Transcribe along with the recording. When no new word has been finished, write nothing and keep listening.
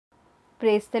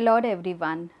Praise the Lord,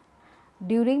 everyone.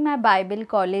 During my Bible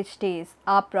college days,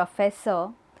 our professor,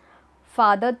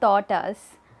 Father, taught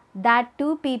us that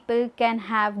two people can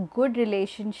have good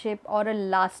relationship or a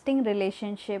lasting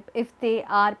relationship if they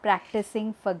are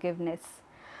practicing forgiveness.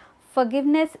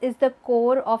 Forgiveness is the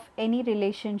core of any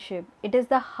relationship. It is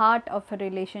the heart of a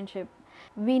relationship.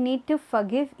 We need to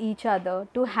forgive each other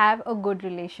to have a good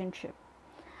relationship.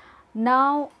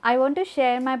 Now, I want to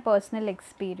share my personal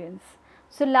experience.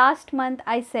 So, last month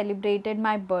I celebrated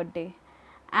my birthday,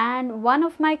 and one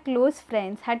of my close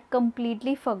friends had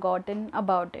completely forgotten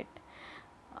about it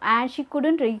and she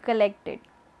couldn't recollect it.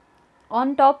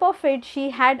 On top of it, she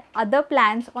had other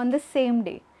plans on the same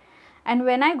day. And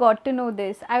when I got to know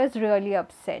this, I was really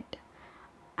upset.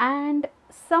 And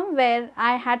somewhere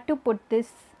I had to put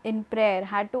this in prayer,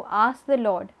 had to ask the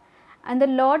Lord. And the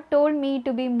Lord told me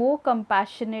to be more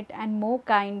compassionate and more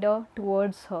kinder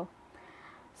towards her.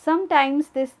 Sometimes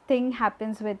this thing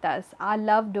happens with us, our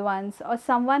loved ones, or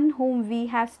someone whom we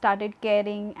have started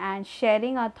caring and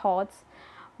sharing our thoughts.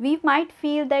 We might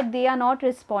feel that they are not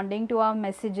responding to our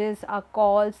messages, our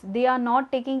calls, they are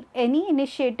not taking any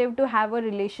initiative to have a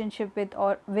relationship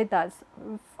with us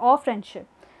or friendship.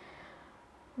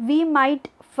 We might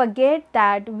forget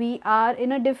that we are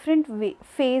in a different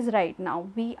phase right now.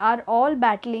 We are all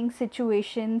battling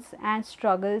situations and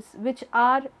struggles which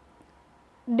are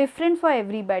different for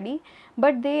everybody,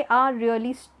 but they are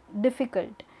really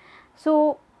difficult.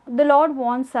 So the Lord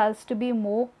wants us to be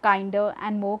more kinder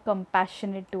and more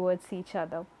compassionate towards each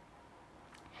other.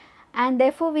 And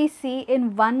therefore we see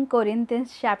in 1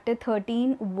 Corinthians chapter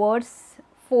 13 verse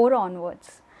 4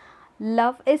 onwards.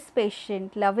 Love is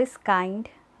patient, love is kind,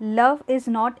 love is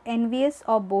not envious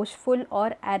or boastful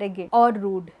or arrogant or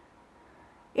rude.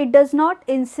 It does not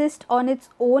insist on its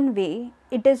own way.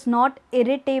 It is not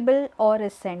irritable or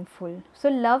resentful. So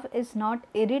love is not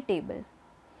irritable.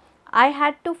 I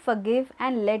had to forgive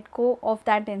and let go of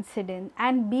that incident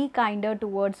and be kinder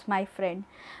towards my friend,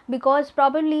 because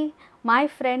probably my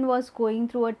friend was going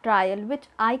through a trial which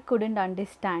I couldn't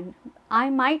understand. I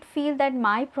might feel that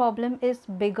my problem is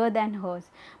bigger than hers,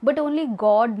 but only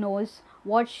God knows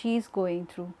what she's going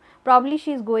through. Probably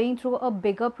she's going through a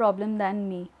bigger problem than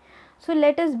me. So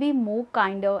let us be more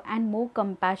kinder and more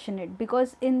compassionate,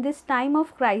 because in this time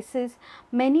of crisis,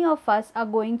 many of us are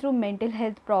going through mental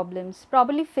health problems.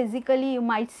 Probably physically you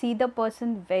might see the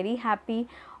person very happy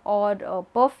or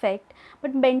perfect,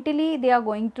 but mentally they are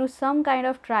going through some kind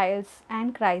of trials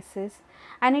and crisis.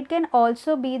 And it can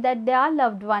also be that their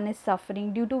loved one is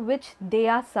suffering, due to which they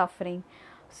are suffering.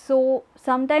 So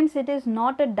sometimes it is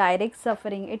not a direct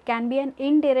suffering, it can be an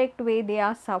indirect way they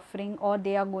are suffering or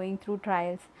they are going through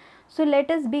trials. So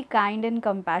let us be kind and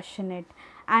compassionate.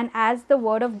 And as the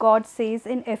word of God says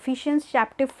in Ephesians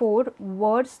chapter 4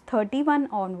 verse 31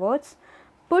 onwards,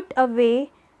 put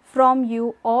away from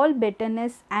you all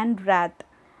bitterness and wrath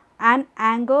and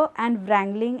anger and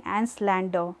wrangling and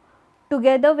slander,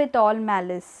 together with all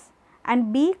malice.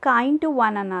 And be kind to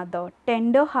one another,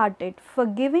 tenderhearted,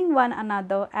 forgiving one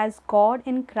another as God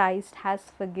in Christ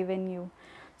has forgiven you.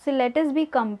 So let us be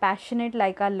compassionate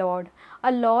like our Lord.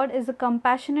 Our Lord is a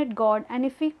compassionate God, and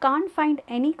if we can't find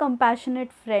any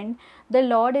compassionate friend, the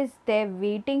Lord is there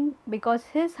waiting, because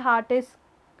His heart is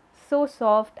so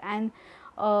soft and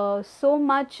so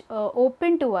much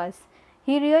open to us.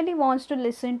 He really wants to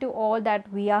listen to all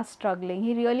that we are struggling.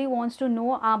 He really wants to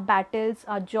know our battles,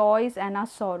 our joys and our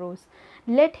sorrows.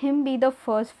 Let Him be the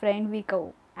first friend we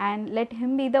go, and let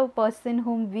Him be the person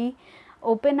whom we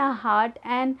open our heart,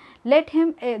 and let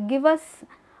Him give us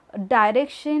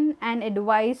direction and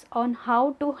advice on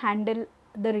how to handle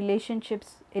the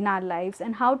relationships in our lives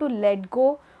and how to let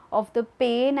go of the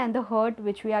pain and the hurt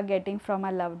which we are getting from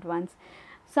our loved ones.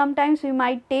 Sometimes we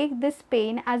might take this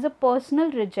pain as a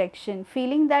personal rejection,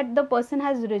 feeling that the person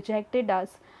has rejected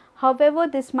us. However,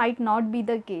 this might not be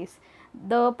the case.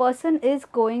 The person is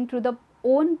going through the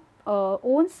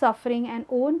own suffering and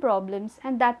own problems,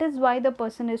 and that is why the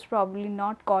person is probably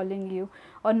not calling you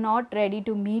or not ready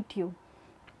to meet you.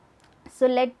 So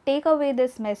let's take away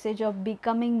this message of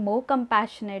becoming more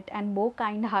compassionate and more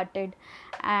kind hearted,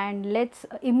 and let's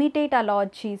imitate our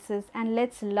Lord Jesus, and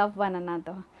let's love one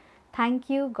another. Thank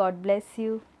you. God bless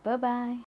you. Bye bye.